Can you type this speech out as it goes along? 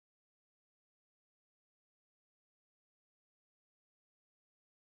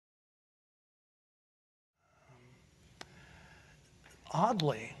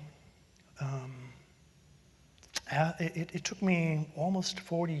Oddly, it took me almost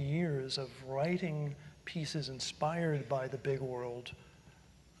 40 years of writing pieces inspired by the big world,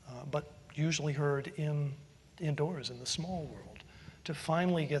 but usually heard indoors in the small world, to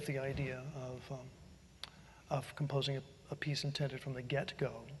finally get the idea of composing a piece intended from the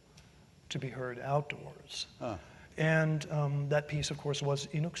get-go to be heard outdoors. And that piece, of course, was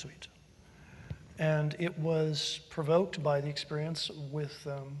Inuksweet. And it was provoked by the experience with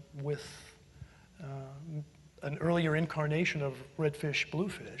an earlier incarnation of Redfish,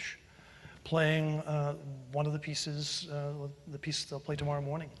 Bluefish, playing one of the pieces they'll play tomorrow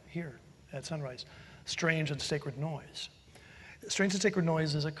morning here at sunrise, Strange and Sacred Noise. Strange and Sacred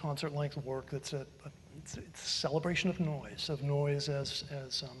Noise is a concert-length work that's it's a celebration of noise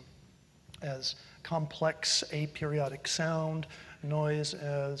as complex aperiodic sound, noise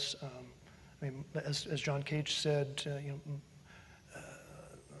as as John Cage said,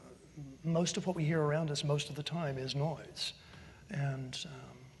 most of what we hear around us most of the time is noise, and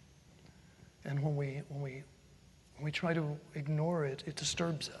when we try to ignore it, it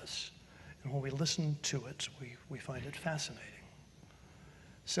disturbs us, and when we listen to it, we find it fascinating.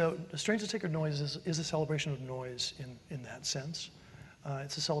 So, Strange and Sacred Noise is a celebration of noise in that sense.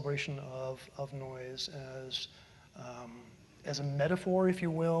 It's a celebration of noise as a metaphor, if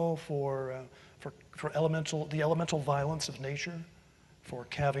you will, for the elemental violence of nature, for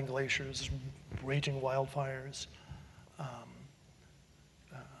calving glaciers, raging wildfires,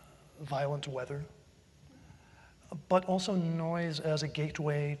 violent weather, but also noise as a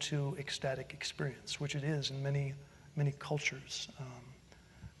gateway to ecstatic experience, which it is in many cultures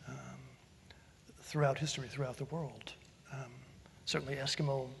throughout history, throughout the world. Certainly,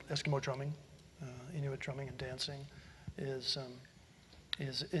 Eskimo drumming, Inuit drumming and dancing is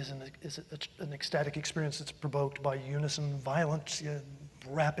an ecstatic experience that's provoked by unison, violent,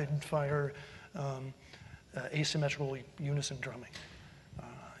 rapid-fire, asymmetrical unison drumming.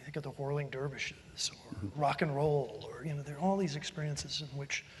 Think of the whirling dervishes, or rock and roll, or there are all these experiences in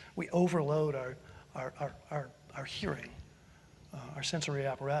which we overload our hearing, our sensory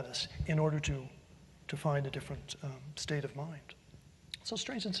apparatus, in order to find a different state of mind. So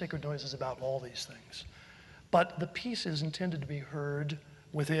Strange and Sacred Noise is about all these things. But the piece is intended to be heard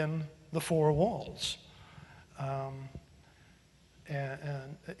within the four walls. And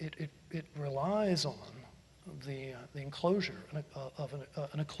it relies on the enclosure of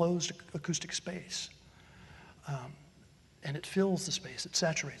an enclosed acoustic space. And it fills the space, it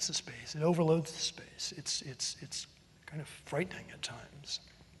saturates the space, it overloads the space. It's kind of frightening at times.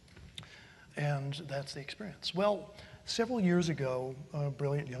 And that's the experience. Well, several years ago, a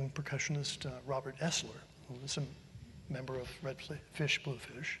brilliant young percussionist, Robert Essler, who was a member of Redfish,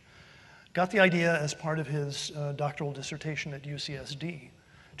 Bluefish, got the idea as part of his doctoral dissertation at UCSD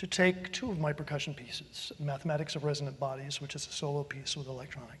to take two of my percussion pieces, Mathematics of Resonant Bodies, which is a solo piece with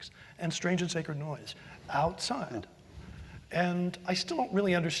electronics, and Strange and Sacred Noise, outside. And I still don't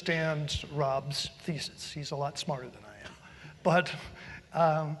really understand Rob's thesis. He's a lot smarter than I am. But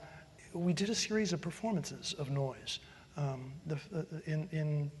we did a series of performances of noise. The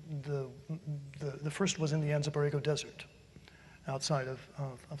first was in the Anza Desert, outside of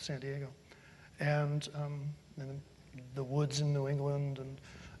San Diego, and the woods in New England, and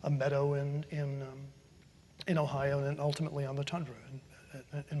a meadow in Ohio, and then ultimately on the tundra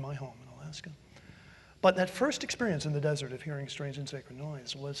in my home in Alaska. But that first experience in the desert of hearing Strange and Sacred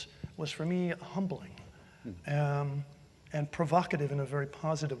Noise was for me humbling. And provocative in a very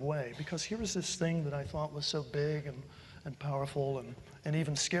positive way, because here was this thing that I thought was so big and powerful and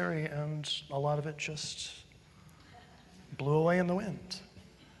even scary, and a lot of it just blew away in the wind.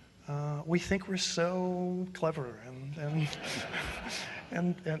 We think we're so clever and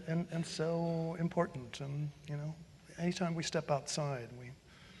so important, and anytime we step outside, we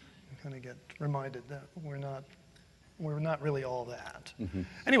kind of get reminded that we're not really all that.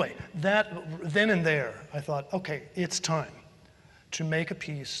 Anyway, then and there, I thought, okay, it's time to make a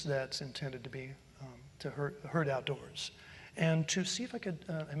piece that's intended to be heard outdoors, and to see if I could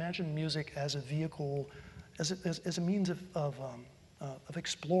imagine music as a vehicle, as a means of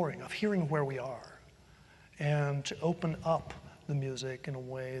exploring, of hearing where we are, and to open up the music in a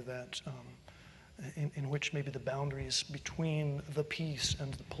way that, in which maybe the boundaries between the piece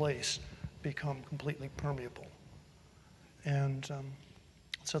and the place become completely permeable. And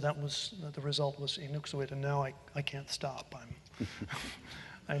so that was, the result was Inuksweet, and now I can't stop.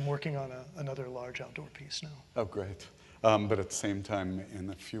 I'm working on another large outdoor piece now. Oh, great. But at the same time, in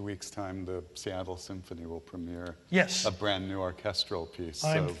a few weeks' time, the Seattle Symphony will premiere a brand new orchestral piece.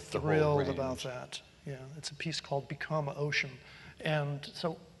 I'm thrilled about that. Yeah, it's a piece called Become Ocean. And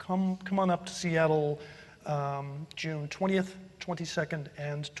so come on up to Seattle June 20th, 22nd,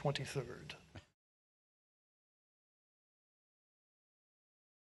 and 23rd.